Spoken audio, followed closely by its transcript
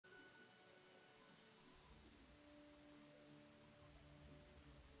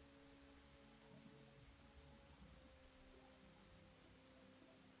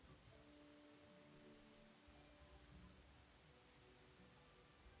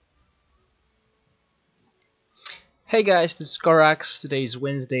Hey guys, this is Gorax. Today is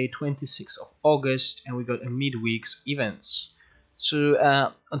Wednesday, 26th of August, and we got a midweek's events. So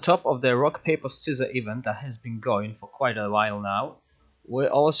on top of the rock paper scissor event that has been going for quite a while now, we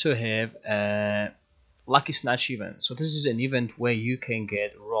also have a lucky snatch event. So this is an event where you can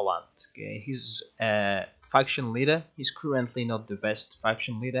get Roland. Okay, he's a faction leader. He's currently not the best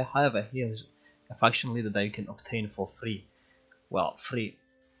faction leader. However, he is a faction leader that you can obtain for free. Well, free.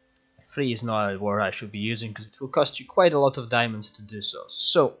 Free is not a word I should be using because it will cost you quite a lot of diamonds to do so.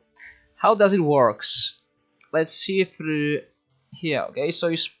 So, how does it works? Let's see through here. Okay, so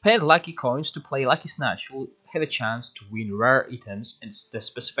you spend lucky coins to play Lucky Snatch. You'll have a chance to win rare items and the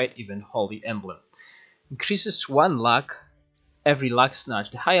specified event Holy Emblem. Increases 1 luck every luck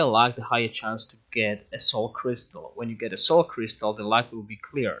snatch. The higher luck, the higher chance to get a soul crystal. When you get a soul crystal, the luck will be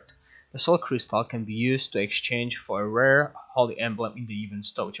cleared. The soul crystal can be used to exchange for a rare holy emblem in the event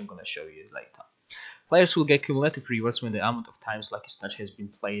store, which I'm going to show you later. Players will get cumulative rewards when the amount of times Lucky Snatch has been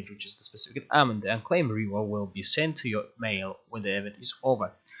played reaches the specific amount. The unclaimed reward will be sent to your mail when the event is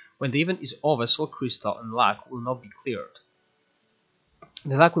over. When the event is over, soul crystal and luck will not be cleared.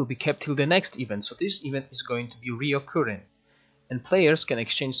 The luck will be kept till the next event, so this event is going to be reoccurring. And players can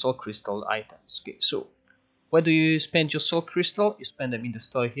exchange soul crystal items. Okay, so where do you spend your soul crystal? You spend them in the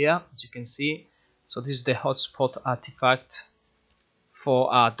store here, as you can see. So this is the hotspot artifact for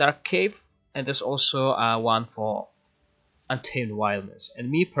Dark Cave, and there's also one for Untamed Wildness.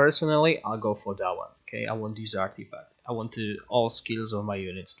 And me personally, I'll go for that one. Okay, I want this artifact. I want all skills of my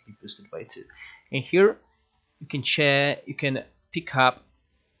units to be boosted by 2. And here you can pick up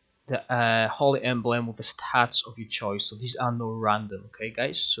the Holy Emblem with the stats of your choice. So these are no random. Okay,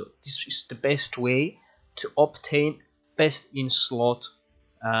 guys. So this is the best way to obtain best in slot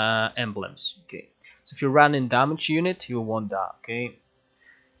emblems. Okay, so if you run in damage unit, you want that. Okay,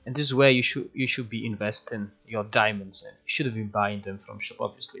 and this is where you should be investing your diamonds in. You shouldn't be buying them from shop,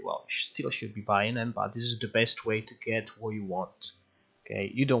 obviously. Well, you still should be buying them, but this is the best way to get what you want. Okay,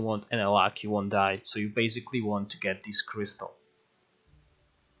 you don't want any luck, you want die, so you basically want to get this crystal,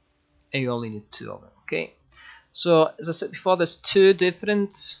 and you only need 2 of them. Okay, so as I said before, there's 2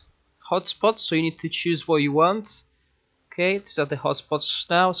 different hotspots, so you need to choose what you want. Okay, these are the hotspots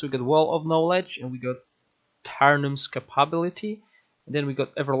now. So we got Wall of Knowledge, and we got Tarnum's Capability, and then we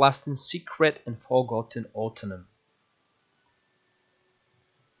got Everlasting Secret and Forgotten Autonym.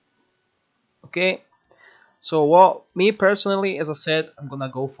 Okay, so me personally, as I said, I'm gonna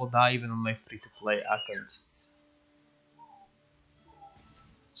go for that even on my free-to-play account.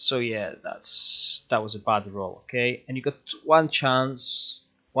 So yeah, that was a bad roll. Okay, and you got one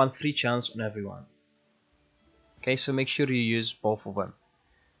free chance on everyone. Okay, so make sure you use both of them.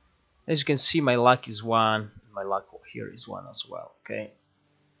 As you can see, my luck is 1, my luck here is 1 as well. Okay,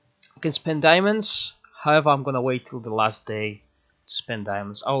 you can spend diamonds. However, I'm gonna wait till the last day to spend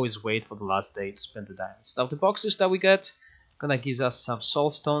diamonds. I always wait for the last day to spend the diamonds. Now the boxes that we get gonna give us some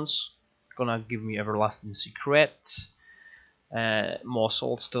soul stones, gonna give me Everlasting Secret, more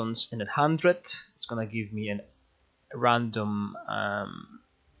soul stones, and 100. It's gonna give me a random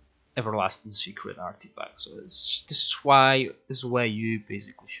Everlasting Secret artifact. So this is where you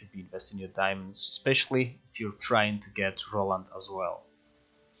basically should be investing your diamonds, especially if you're trying to get Roland as well.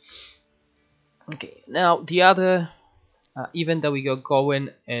 Okay, now the other event that we got going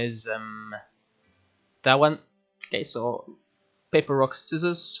is that one. Okay, so paper, rock,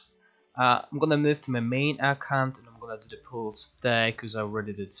 scissors. I'm gonna move to my main account and I'm gonna do the pools there because I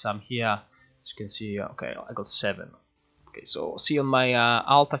already did some here. As you can see, okay, I got 7. Okay, so see on my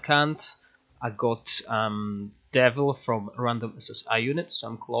alt account, I got Devil from random SSI units, so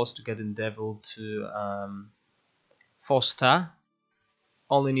I'm close to getting Devil to 4-star.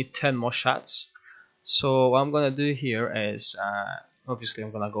 Only need 10 more shots. So what I'm gonna do here is, obviously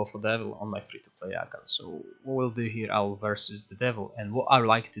I'm gonna go for Devil on my free-to-play account. So what we'll do here, I'll versus the Devil, and what I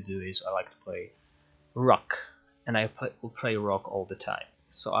like to do is I like to play Rock, and will play Rock all the time.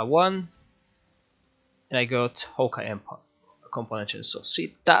 So I won. And I got Hawkeye Empire component. So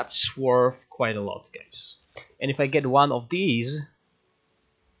see, that's worth quite a lot, guys. And if I get one of these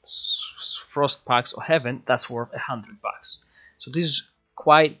Frost packs or Heaven, that's worth $100. So this is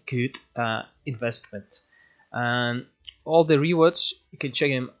quite good investment. And all the rewards, you can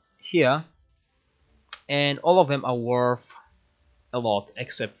check them here, and all of them are worth a lot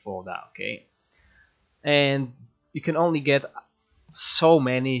except for that. Okay, and you can only get so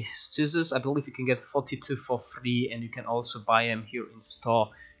many scissors. I believe you can get 42 for free, and you can also buy them here in store.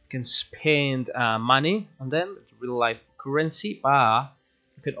 You can spend money on them, it's real life currency, but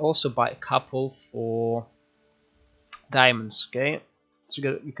you can also buy a couple for diamonds. Okay, so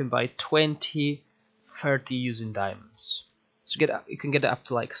you can buy 20 30 using diamonds. So you can get up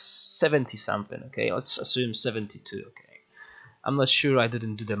to like 70 something. Okay, let's assume 72. Okay, I'm not sure, I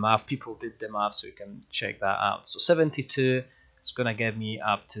didn't do the math. People did the math, so you can check that out. So 72 is gonna get me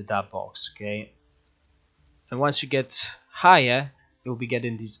up to that box. Okay, and once you get higher, you'll be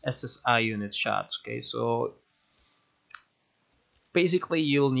getting these SSI unit shards. Okay, so basically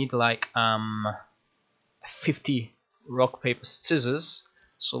you'll need like 50 rock paper scissors.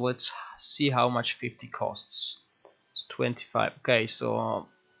 So let's see how much 50 costs. It's 25. Okay, so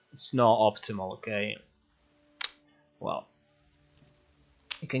it's not optimal. Okay, well,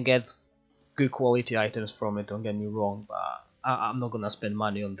 you can get good quality items from it, don't get me wrong, but I'm not gonna spend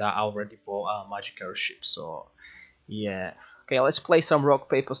money on that. I already bought a magic airship, so yeah. Okay, let's play some rock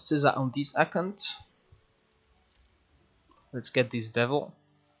paper scissors on this account. Let's get this devil.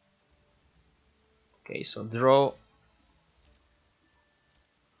 Okay, so draw.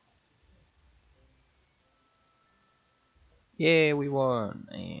 Yeah, we won.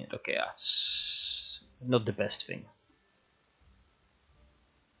 And okay, that's not the best thing.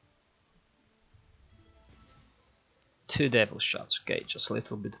 Two devil shots. Okay, just a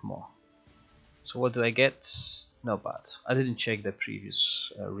little bit more. So what do I get? Not bad. I didn't check the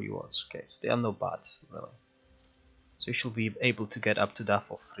previous rewards. Okay, so they are not bad, really. So you should be able to get up to that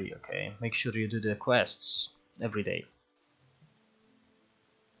for free. Okay, make sure you do the quests every day.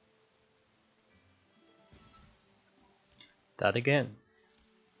 That again.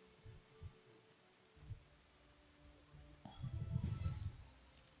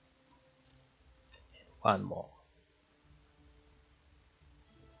 One more.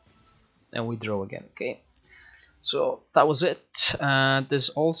 And we draw again. Okay, so that was it. There's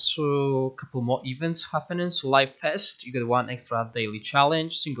also a couple more events happening. So Live Fest, you get one extra daily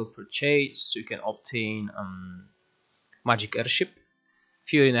challenge, single purchase, so you can obtain magic airship.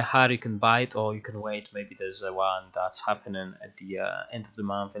 If you're in a hurry, you can buy it, or you can wait. Maybe there's one that's happening at the end of the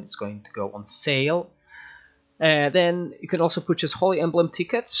month and it's going to go on sale. Then you can also purchase Holy Emblem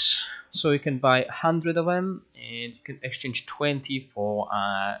tickets, so you can buy 100 of them and you can exchange 20 for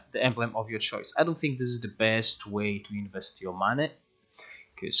the emblem of your choice. I don't think this is the best way to invest your money,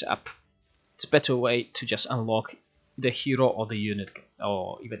 because it's a better way to just unlock the hero or the unit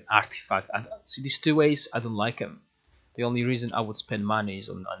or even artifact. See, these two ways, I don't like them. The only reason I would spend money is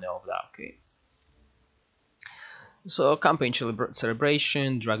on all of that. Okay. So campaign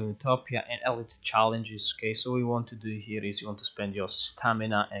celebration, Dragon Utopia, and elite challenges. Okay, so what we want to do here is you want to spend your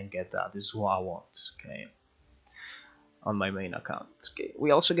stamina and get that. This is what I want. Okay, on my main account. Okay,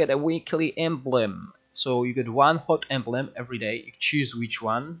 we also get a weekly emblem. So you get one hot emblem every day. You choose which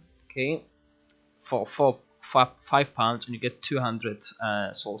one. Okay, for £5, and you get 200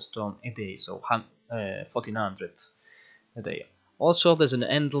 soulstone a day. So 1400 a day. Also, there's an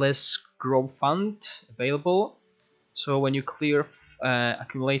endless grow fund available. So when you clear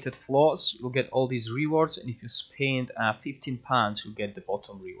accumulated floors, you'll get all these rewards, and if you spend £15, you'll get the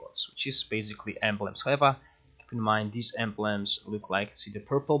bottom rewards, which is basically emblems. However, keep in mind these emblems look like, see, the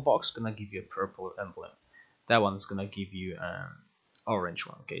purple box gonna give you a purple emblem. That one's gonna give you an orange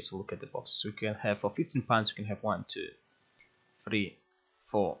one. Okay, so look at the box. So you can have, for £15, you can have 1, 2, 3,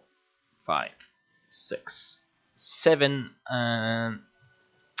 4, 5, 6, 7,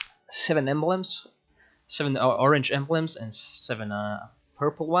 7 emblems. 7 orange emblems and 7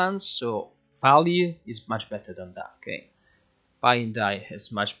 purple ones, so value is much better than that. Okay, buying die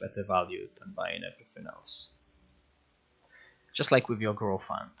has much better value than buying everything else, just like with your grow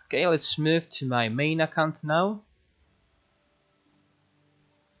fund. Okay, let's move to my main account now.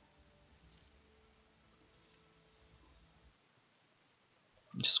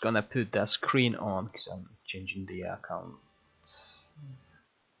 I'm just gonna put that screen on because I'm changing the account.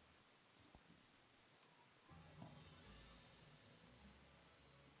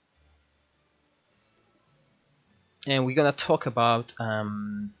 And we're gonna talk about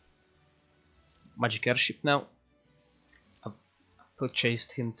magic airship now. I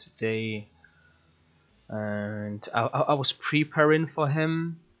purchased him today, and I was preparing for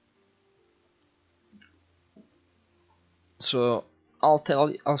him. So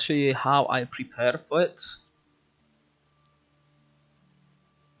I'll show you how I prepare for it.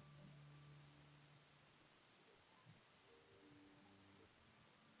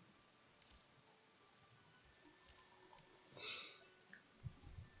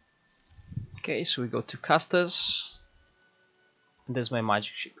 Okay, so we go to casters, and there's my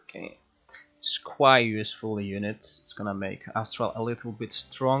magic ship. Okay, it's quite useful unit. It's gonna make Astral a little bit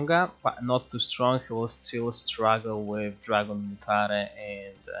stronger, but not too strong. He will still struggle with Dragon Mutare,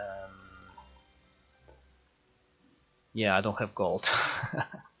 and yeah, I don't have gold.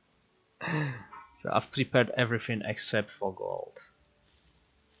 So I've prepared everything except for gold.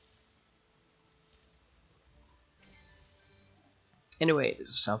 Anyway, this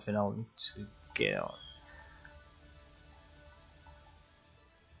is something I'll need to get on.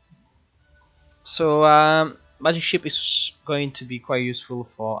 So magic ship is going to be quite useful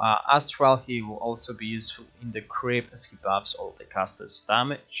for Astral. He will also be useful in the crypt as he buffs all the casters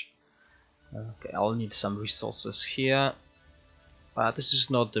damage. Okay, I'll need some resources here, but this is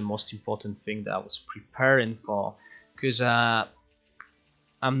not the most important thing that I was preparing for, because I'm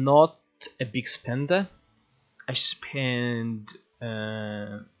not a big spender. I spend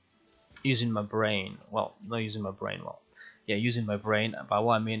using my brain. Well, not using my brain. Well, yeah, using my brain. But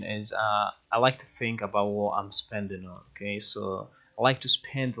what I mean is, I like to think about what I'm spending on. Okay, so I like to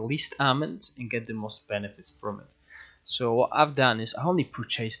spend the least amount and get the most benefits from it. So what I've done is I only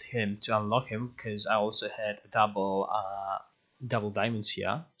purchased him to unlock him because I also had a double diamonds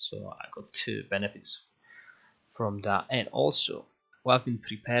here. So I got 2 benefits from that, and also what I've been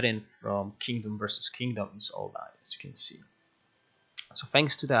preparing from Kingdom versus Kingdom is all that, as you can see. So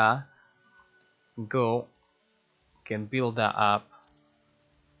thanks to that, can build that up.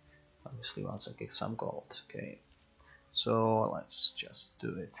 Obviously, once I get some gold. Okay, so let's just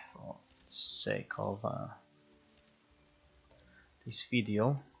do it for the sake of this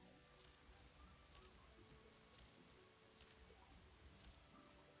video.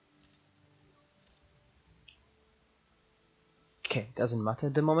 Okay, doesn't matter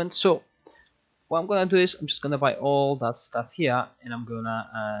at the moment. So what I'm gonna do is I'm just gonna buy all that stuff here, and I'm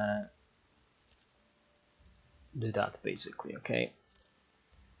gonna do that basically. Okay,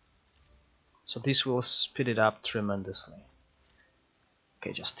 so this will speed it up tremendously.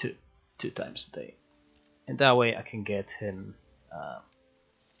 Okay, just two times a day, and that way I can get him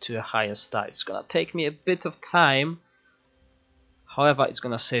to a higher stat. It's gonna take me a bit of time, however it's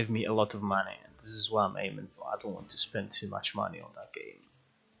gonna save me a lot of money, and this is what I'm aiming for. I don't want to spend too much money on that game,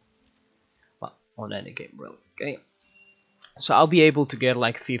 well, on any game really. Okay, so I'll be able to get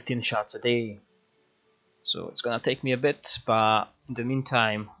like 15 shots a day, so it's gonna take me a bit, but in the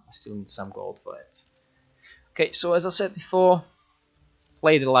meantime I still need some gold for it. Okay, so as I said before,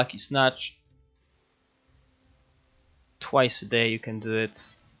 play the lucky snatch twice a day. You can do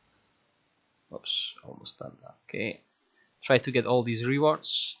it. Oops, almost done that. Okay, try to get all these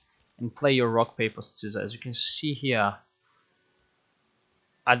rewards and play your rock paper scissors. As you can see here,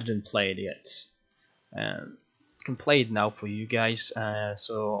 I didn't play it yet. I can play it now for you guys.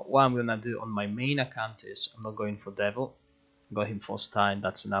 So what I'm gonna do on my main account is I'm not going for devil. I got him 4-star and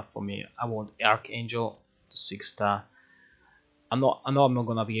that's enough for me. I want archangel to 6-star. I know I'm not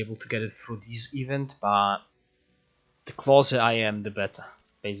gonna be able to get it through this event, but the closer I am, the better.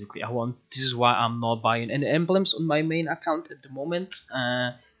 Basically, this is why I'm not buying any emblems on my main account at the moment.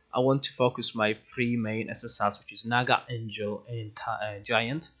 I want to focus my 3 main SSRs, which is Naga, Angel, and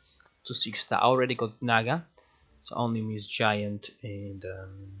Giant, to 6-star. I already got Naga, so I only miss Giant and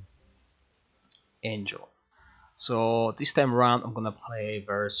Angel. So this time around, I'm gonna play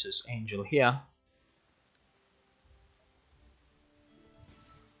versus Angel here.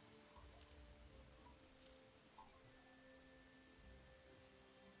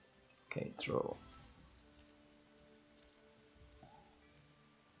 Okay, throw.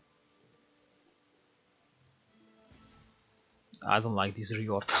 I don't like this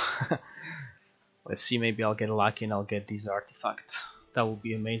reward. Let's see, maybe I'll get lucky and I'll get this artifact. That would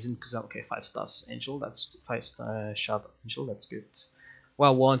be amazing, because okay, 5 stars angel, that's 5-star shot angel, that's good. What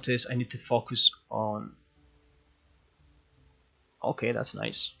I want is I need to focus on. Okay, that's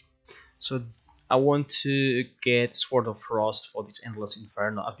nice. So I want to get Sword of Frost for this Endless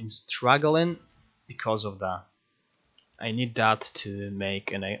Inferno. I've been struggling because of that. I need that to make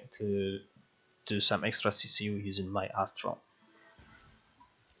to do some extra CC using my Astral.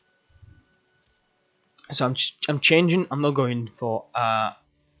 So I'm changing. I'm not going for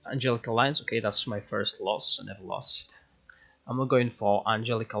Angelic Alliance. Okay, that's my first loss. I never lost. I'm not going for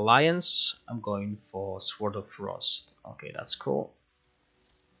Angelic Alliance. I'm going for Sword of Frost. Okay, that's cool.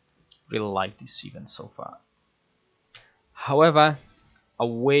 Really like this event so far. However, I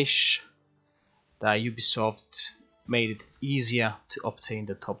wish that Ubisoft made it easier to obtain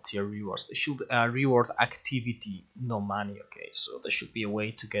the top tier rewards. They should reward activity, no money. Okay, so there should be a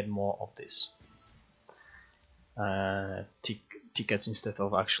way to get more of this. Tickets instead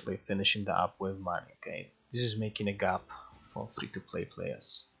of actually finishing the app with money. Okay, this is making a gap for free-to-play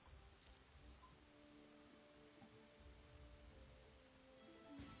players.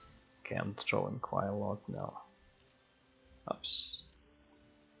 Okay, I'm throwing quite a lot now. Oops.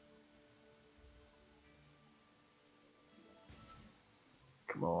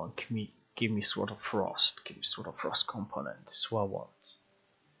 Come on, Give me Sword of Frost. Give me Sword of Frost component. This is what I want.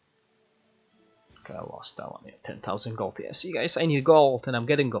 Okay, I lost that one. Yeah, 10,000 gold. Yeah, see guys, I need gold and I'm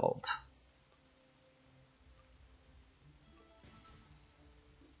getting gold.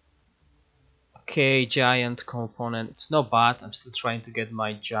 Okay, giant component. It's not bad. I'm still trying to get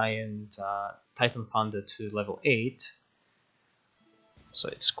my giant Titan Thunder to level 8. So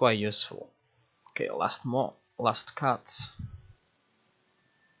it's quite useful. Okay, last cut.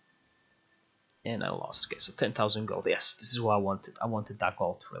 And I lost. Okay, so 10,000 gold. Yes, this is what I wanted. I wanted that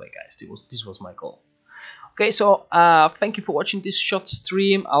gold, really, guys. This was my goal. Okay, so thank you for watching this short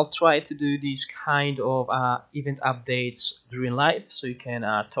stream. I'll try to do these kind of event updates during live, so you can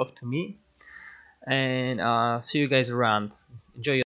talk to me. And see you guys around. Enjoy your